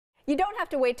You don't have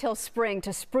to wait till spring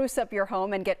to spruce up your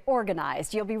home and get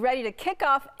organized. You'll be ready to kick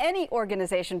off any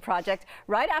organization project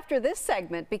right after this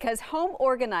segment, because home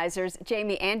organizers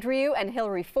Jamie Andrew and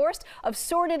Hillary Forst of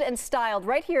Sorted and Styled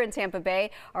right here in Tampa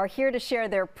Bay are here to share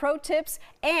their pro tips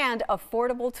and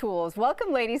affordable tools.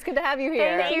 Welcome, ladies. Good to have you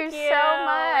here. Thank you so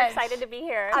much. We're excited to be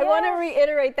here. I want to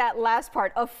reiterate that last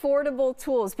part, affordable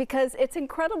tools, because it's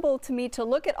incredible to me to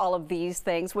look at all of these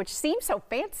things, which seem so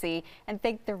fancy, and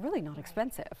think they're really not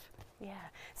expensive. Yeah.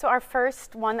 So our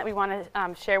first one that we want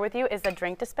to share with you is the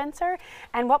drink dispenser.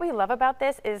 And what we love about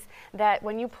this is that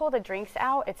when you pull the drinks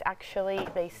out, it's actually,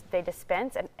 they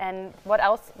dispense. And what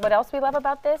else we love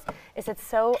about this is it's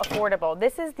so affordable.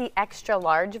 This is the extra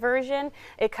large version.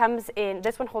 It comes in,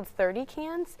 this one holds 30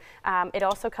 cans. It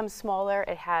also comes smaller.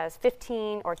 It has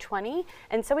 15 or 20.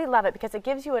 And so we love it because it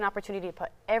gives you an opportunity to put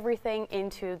everything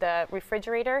into the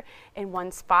refrigerator in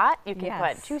one spot. You can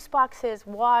put juice boxes,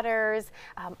 waters,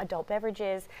 adult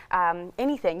beverages,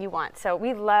 anything you want. So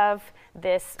we love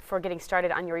this for getting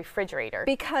started on your refrigerator.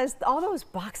 Because all those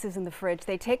boxes in the fridge,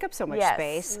 they take up so much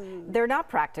space. They're not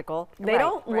practical. They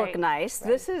don't look nice.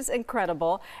 This is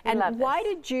incredible. And why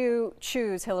did you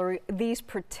choose, Hillary, these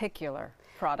particular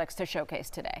products to showcase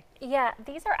today? Yeah,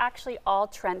 these are actually all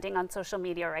trending on social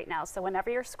media right now. So whenever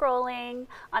you're scrolling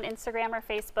on Instagram or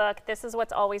Facebook, this is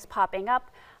what's always popping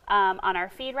up on our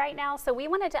feed right now. So we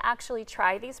wanted to actually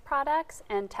try these products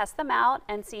and test them out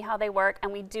and see how they work.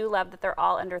 And we do love that they're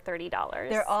all under $30.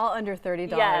 They're all under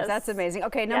 $30. Yes. That's amazing.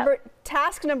 Okay,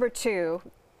 task number 2.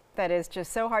 That is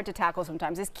just so hard to tackle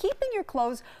sometimes, is keeping your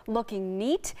clothes looking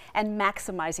neat and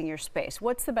maximizing your space.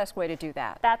 What's the best way to do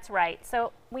that? That's right.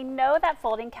 So we know that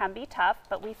folding can be tough,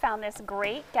 but we found this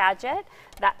great gadget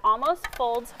that almost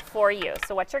folds for you.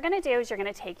 So what you're going to do is you're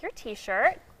going to take your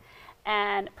t-shirt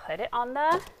and put it on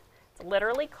it's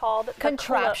literally called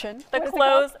contraption. The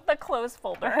clothes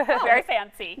folder. Very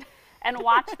fancy. And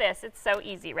watch this. It's so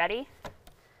easy. Ready?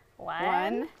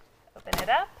 One. Open it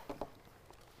up.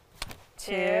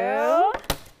 2.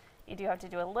 You do have to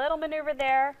do a little maneuver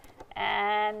there,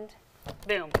 and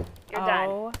boom, you're done.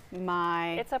 Oh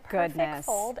my It's a perfect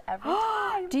fold every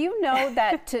time. Do you know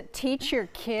that to teach your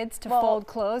kids to fold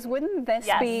clothes, wouldn't this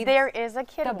be There is a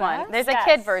kid one. There's a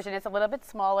kid version. It's a little bit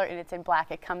smaller and it's in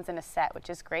black. It comes in a set, which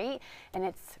is great, and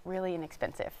it's really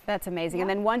inexpensive. That's amazing. And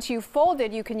then once you fold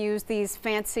it, you can use these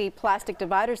fancy plastic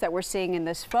dividers that we're seeing in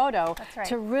this photo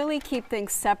to really keep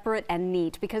things separate and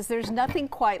neat, because there's nothing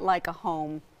quite like a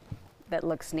home that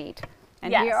looks neat.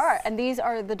 And here are, and these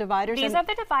are the dividers? These are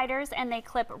the dividers, and they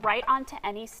clip right onto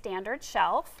any standard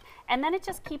shelf. And then it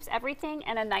just keeps everything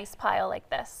in a nice pile like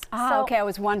this. Ah, okay, I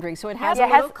was wondering. So it has a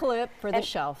little clip for the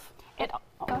shelf.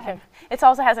 Go ahead. It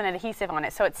also has an adhesive on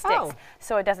it, so it sticks,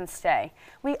 so it doesn't stay.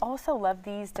 We also love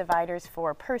these dividers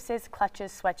for purses,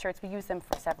 clutches, sweatshirts. We use them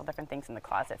for several different things in the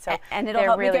closet. So and it'll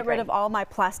help me get rid of all my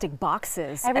plastic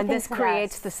boxes, and this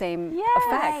creates the same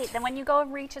effect. Right. Then when you go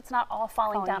and reach, it's not all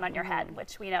falling down on your head,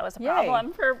 which we know is a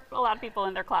problem for a lot of people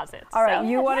in their closets. All right,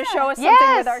 you want to show us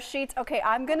something with our sheets? Okay,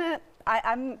 I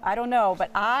don't know,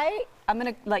 but I'm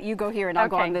gonna let you go here, and I'll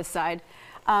go on this side.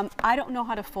 I don't know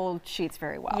how to fold sheets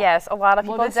very well. Yes, a lot of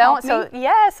people don't. So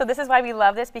so this is why we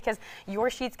love this, because your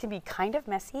sheets can be kind of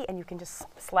messy and you can just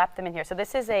slap them in here. So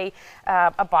this is a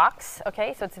box,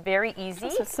 okay? So it's very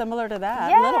easy. So similar to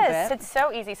that, a little bit. Yes, it's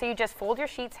so easy. So you just fold your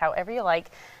sheets however you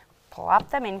like, plop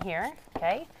them in here,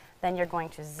 okay? Then you're going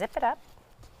to zip it up,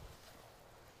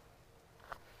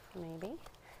 maybe,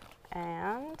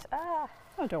 and oh,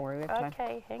 don't worry.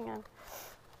 Okay, hang on.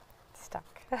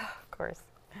 Stuck, of course.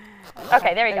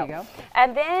 Okay, there you go.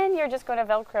 And then you're just going to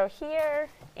Velcro here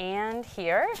and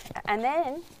here, and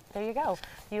then there you go.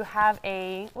 You have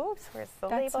a, oops, where's the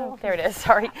label? There it is,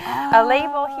 sorry. A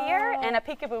label here and a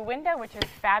peekaboo window, which is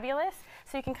fabulous.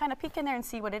 So you can kind of peek in there and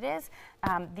see what it is.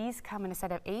 These come in a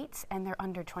set of 8, and they're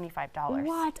under $25.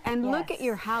 What? And look at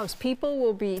your house. People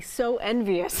will be so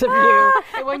envious of you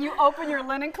when you open your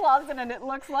linen closet and it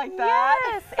looks like that.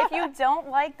 Yes. If you don't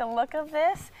like the look of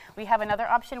this, we have another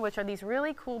option, which are these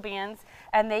really cool bands,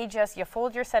 and you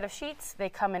fold your set of sheets. They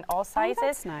come in all sizes. Oh,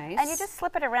 that's nice. And you just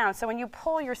slip it around. So when you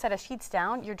pull your set of sheets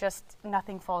down,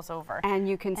 nothing falls over. And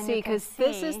you can see, because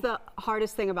this is the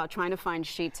hardest thing about trying to find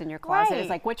sheets in your closet. Is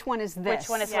like, which one is this? Which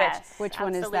one is which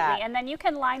one is that? And then you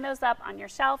can line those up on your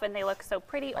shelf, and they look so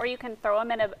pretty, or you can throw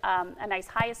them in a nice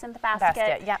hyacinth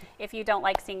basket if you don't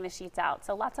like seeing the sheets out.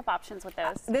 So lots of options with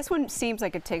those. This one seems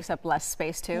like it takes up less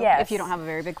space too, if you don't have a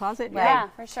very big closet. Yeah,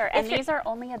 for sure. And these are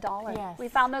only $1. Yes. We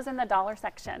found those in the dollar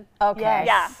section. Okay. Yes.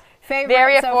 Yeah. Favorite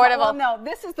very affordable. Well, no,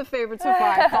 this is the favorite so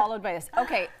far, followed by this.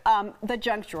 Okay, the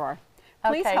junk drawer.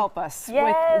 Please help us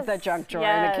with the junk drawer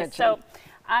in the kitchen. So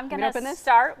I'm going to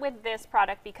start with this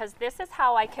product because this is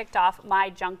how I kicked off my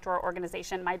junk drawer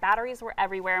organization. My batteries were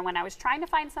everywhere, and when I was trying to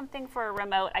find something for a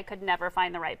remote, I could never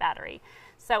find the right battery.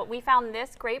 So we found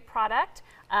this great product.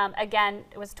 Again,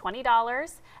 it was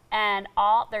 $20, and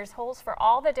there's holes for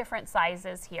all the different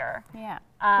sizes here. Yeah,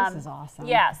 this is awesome.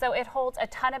 Yeah, so it holds a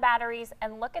ton of batteries,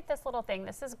 and look at this little thing.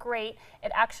 This is great.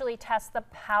 It actually tests the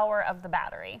power of the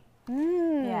battery.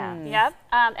 Yeah. Yep.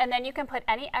 And then you can put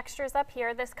any extras up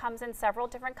here. This comes in several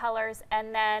different colors.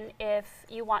 And then if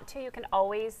you want to, you can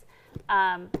always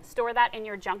store that in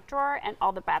your junk drawer, and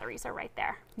all the batteries are right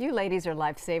there. You ladies are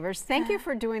lifesavers. Thank you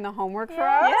for doing the homework for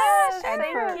us. Yes, and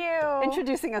thank you.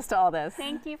 Introducing us to all this.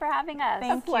 Thank you for having us.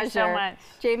 Thank you so much.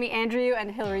 Jamie Andrew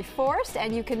and Hillary Forst,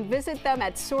 and you can visit them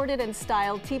at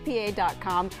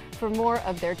sortedandstyledtpa.com for more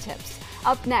of their tips.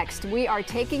 Up next, we are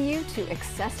taking you to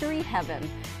accessory heaven.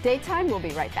 Daytime will be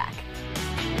right back.